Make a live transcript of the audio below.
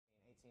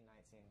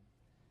18.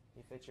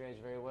 You fit your age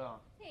very well.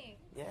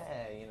 Thanks.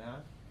 Yeah, you know.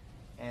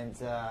 And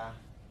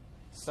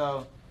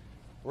so,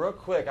 real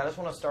quick, I just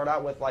want to start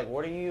out with like,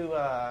 what are you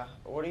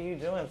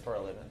doing for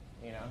a living?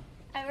 You know.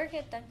 I work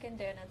at Dunkin'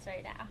 Donuts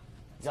right now.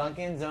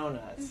 Dunkin'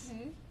 Donuts.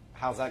 Mm-hmm.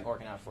 How's that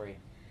working out for you?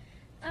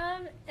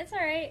 It's all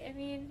right. I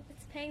mean,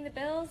 it's paying the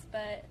bills,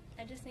 but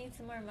I just need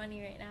some more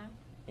money right now.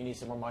 You need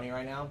some more money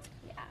right now?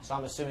 Yeah. So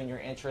I'm assuming your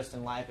interest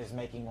in life is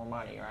making more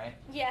money, right?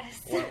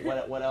 Yes.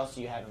 What else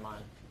do you have in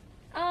mind?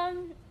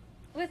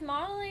 With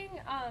modeling,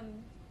 I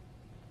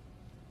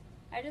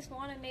just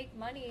want to make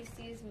money,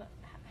 see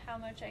how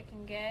much I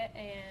can get,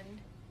 and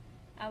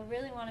I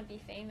really want to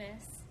be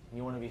famous.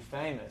 You want to be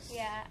famous?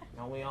 Yeah.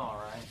 Don't we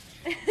all, right?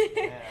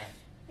 Yeah.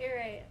 You're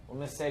right. Well,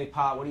 Miss Sadie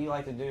Pop, what do you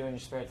like to do in your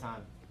spare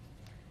time?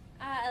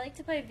 I like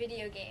to play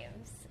video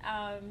games.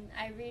 I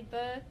read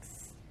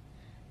books.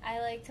 I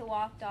like to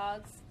walk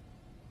dogs,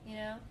 you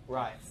know?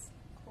 Right. It's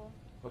cool.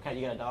 Okay,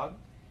 you got a dog?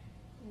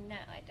 No,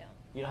 I don't.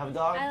 You don't have a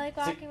dog? I like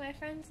walking my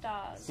friend's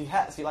dogs. So you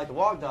like to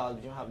walk dogs,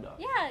 but you don't have a dog?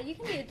 Yeah, you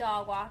can be a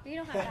dog walker. You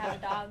don't have to have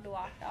a dog to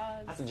walk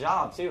dogs. That's a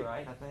job too,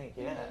 right? I think,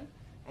 yeah.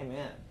 Mm-hmm.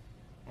 Amen.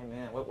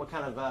 Amen. What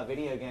kind of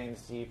video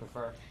games do you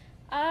prefer?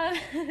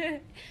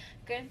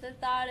 Grand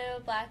Theft Auto,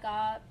 Black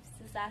Ops,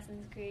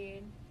 Assassin's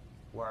Creed.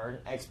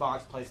 Word.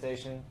 Xbox,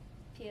 PlayStation,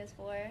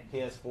 PS4.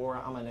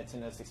 PS4. I'm a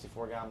Nintendo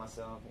 64 guy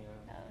myself, you know.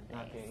 Oh,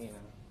 Not, nice. you know.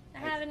 I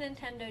have a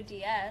Nintendo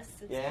DS.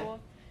 It's Yeah? cool.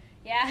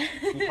 Yeah.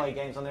 You play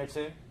games on there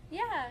too?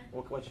 Yeah.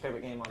 What's your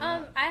favorite game on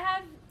that? I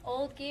have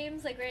old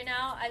games. Like right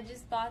now, I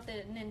just bought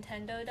the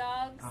Nintendo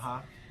dogs. Uh-huh.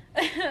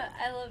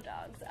 I love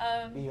dogs.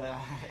 Yeah.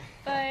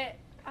 But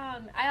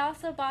I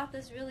also bought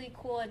this really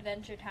cool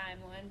Adventure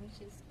Time one,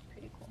 which is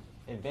pretty cool.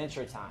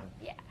 Adventure Time.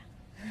 Yeah.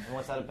 And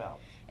what's that about?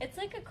 It's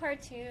like a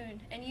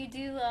cartoon, and you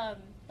do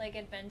like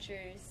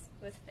adventures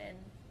with Finn.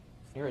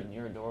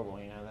 You're adorable,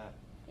 you know that?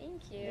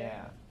 Thank you.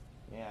 Yeah.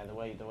 Yeah, the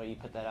way you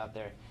put that out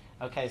there.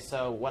 Okay,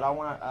 so what I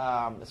want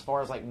to, as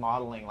far as like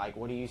modeling, like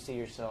what do you see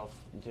yourself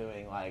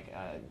doing? Like,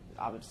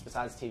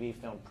 besides TV,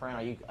 film, print,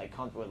 are you like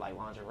comfortable with like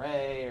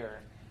lingerie or?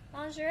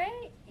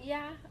 Lingerie?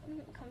 Yeah,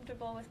 I'm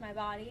comfortable with my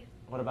body.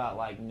 What about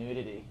like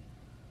nudity?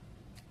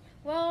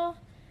 Well,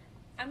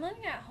 I'm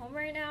living at home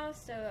right now,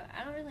 so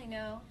I don't really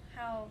know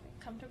how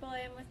comfortable I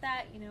am with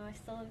that. You know, I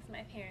still live with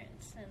my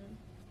parents, and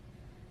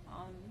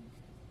I'm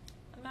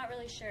not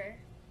really sure.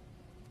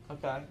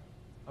 Okay.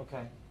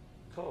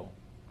 Cool.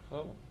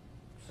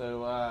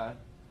 So, I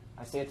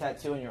see a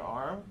tattoo on your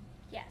arm.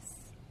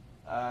 Yes.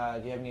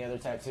 Do you have any other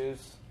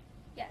tattoos?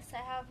 Yes, I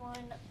have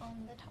one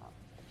on the top.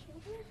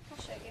 I'll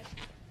show you.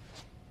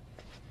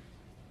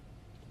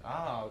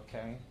 Oh,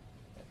 okay.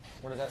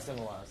 What does that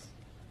symbolize?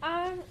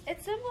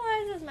 It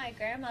symbolizes my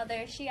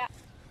grandmother. She.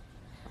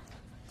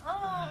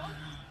 Oh.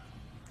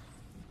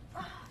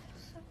 Oh,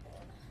 so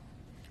good.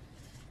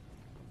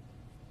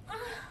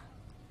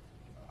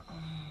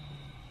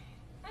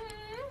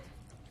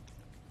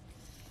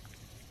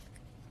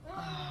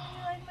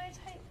 You like my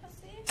tight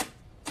pussy?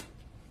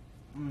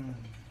 Mm.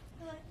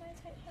 You like my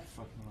tight pussy?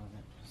 Fucking love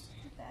that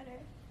pussy. Better.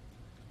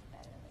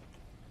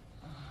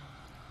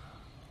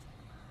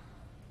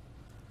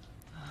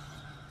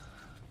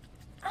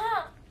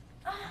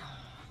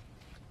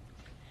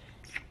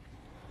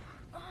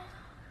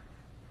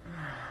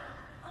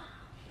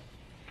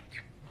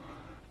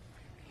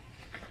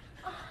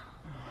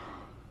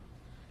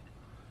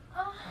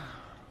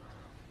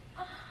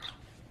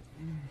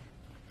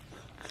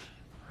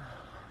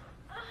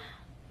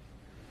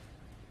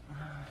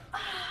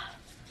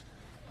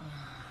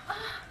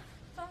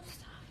 Don't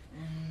stop.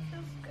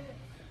 Feels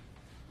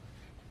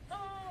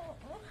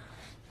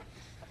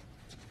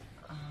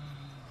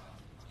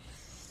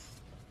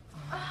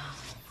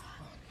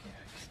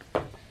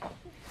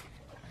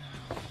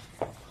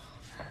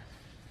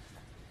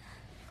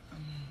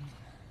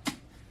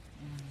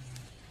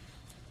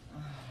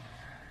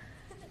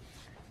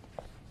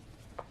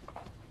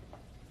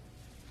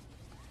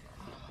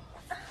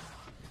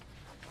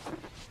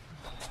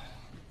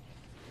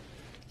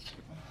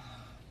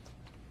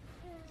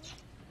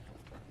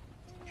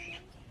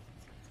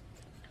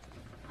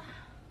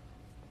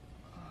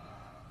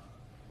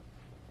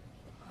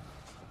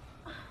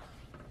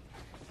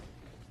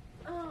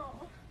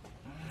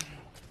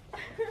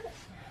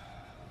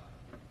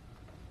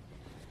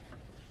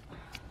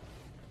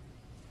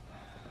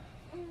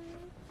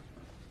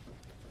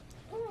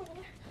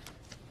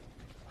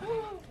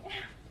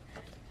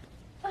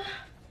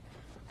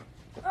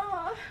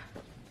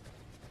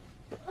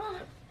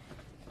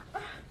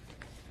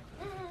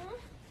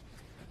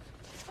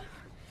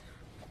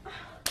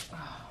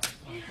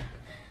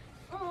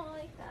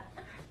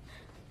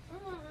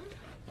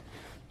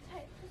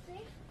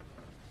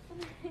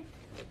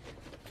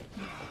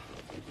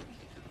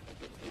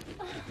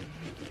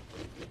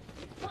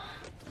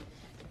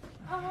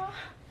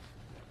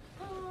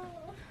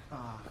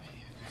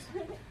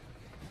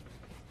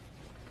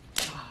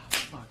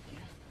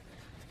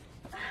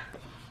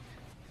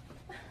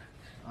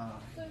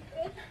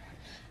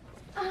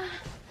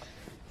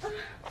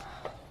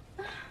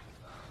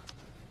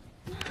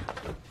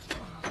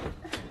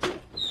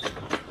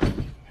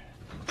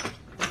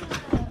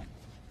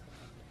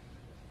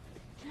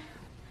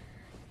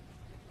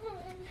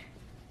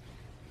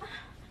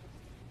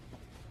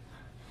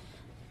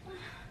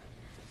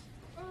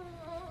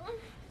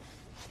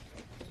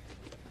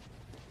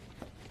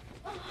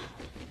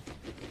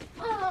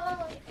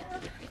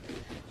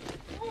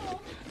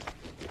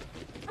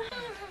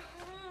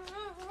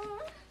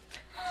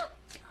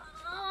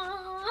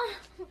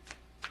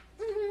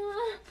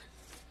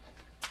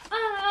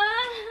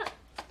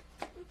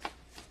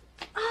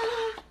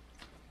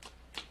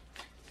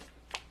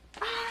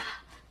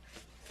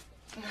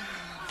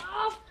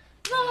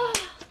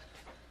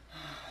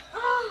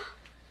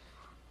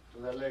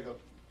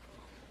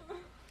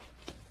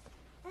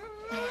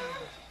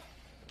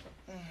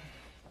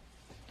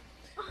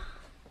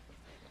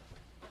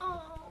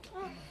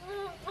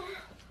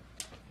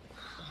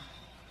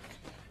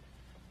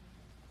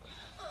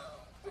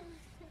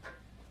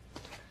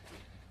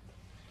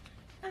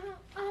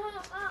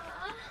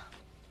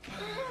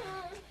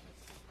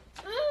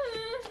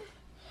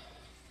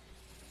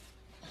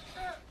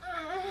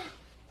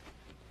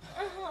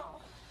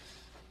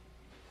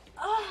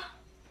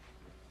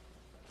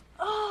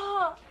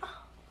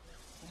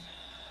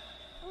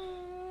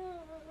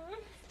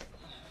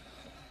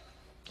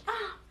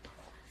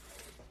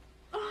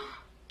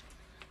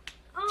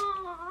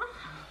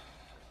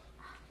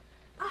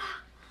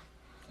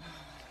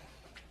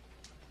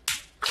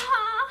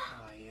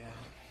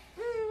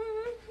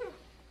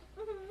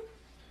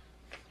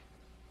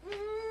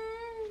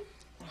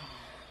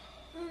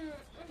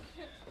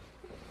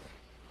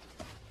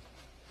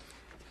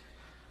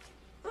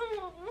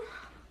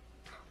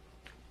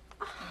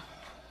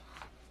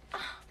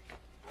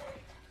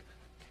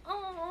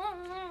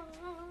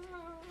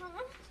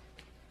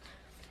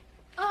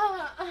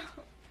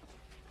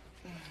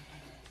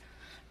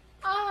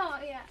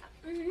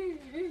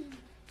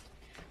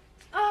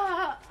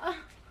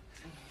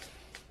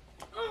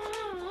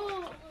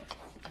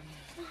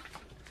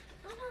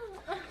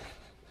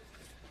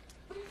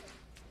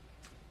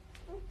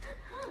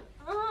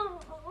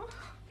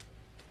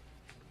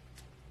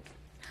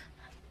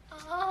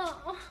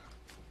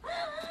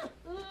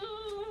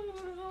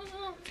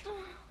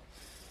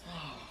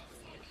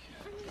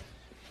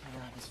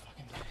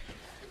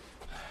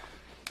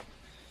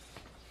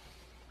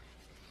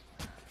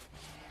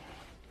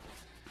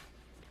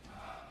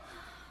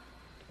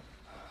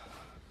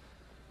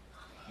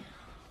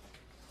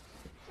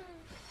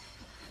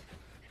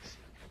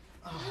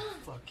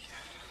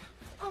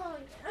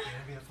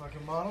be a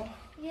fucking model?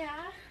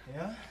 Yeah.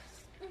 Yeah?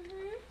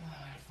 Mhm.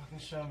 Fucking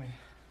show me.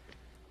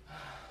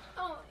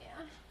 Oh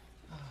yeah.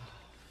 Oh,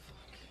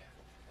 fuck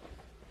yeah.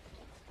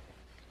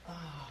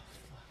 Oh,